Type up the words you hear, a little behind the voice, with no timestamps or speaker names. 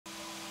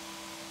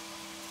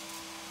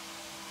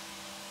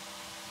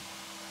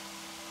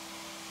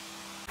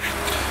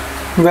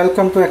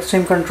Welcome to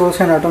Extreme Controls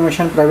and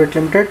Automation Private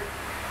Limited.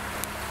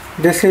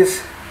 This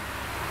is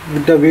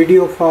the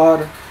video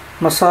for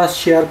massage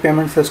chair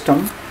payment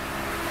system.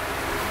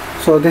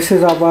 So this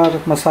is our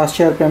massage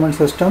chair payment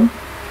system,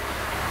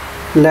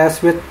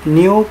 less with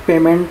new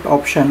payment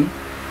option,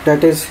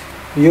 that is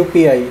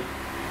UPI.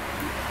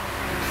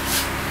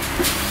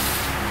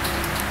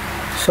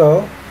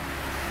 So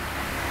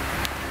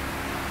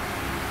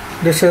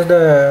this is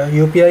the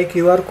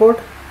UPI-QR code,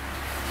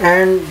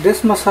 and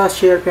this massage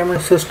chair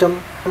payment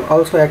system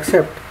also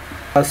accept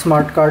a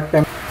smart card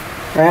payment,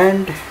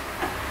 and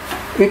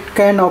it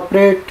can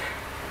operate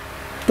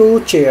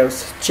two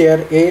chairs,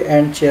 chair A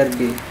and chair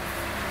B.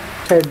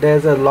 There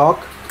is a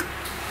lock,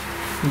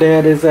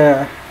 there is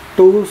a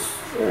two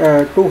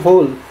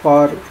hole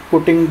for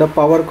putting the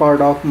power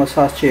cord of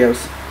massage chairs.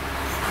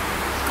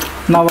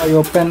 Now I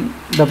open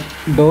the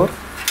door,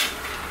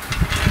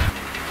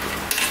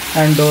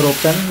 and door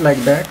open like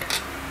that.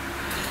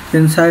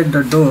 Inside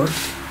the door,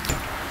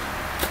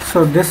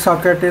 so this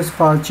socket is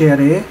for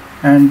chair A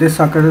and this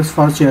socket is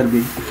for chair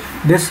B.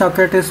 This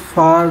socket is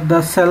for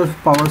the self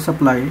power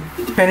supply.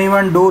 If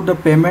anyone do the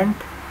payment,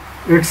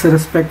 its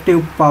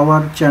respective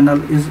power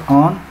channel is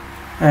on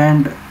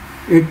and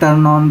it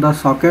turn on the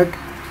socket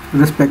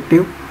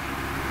respective,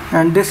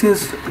 and this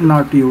is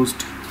not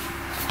used.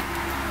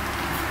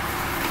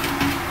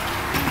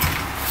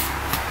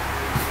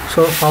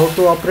 So how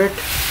to operate?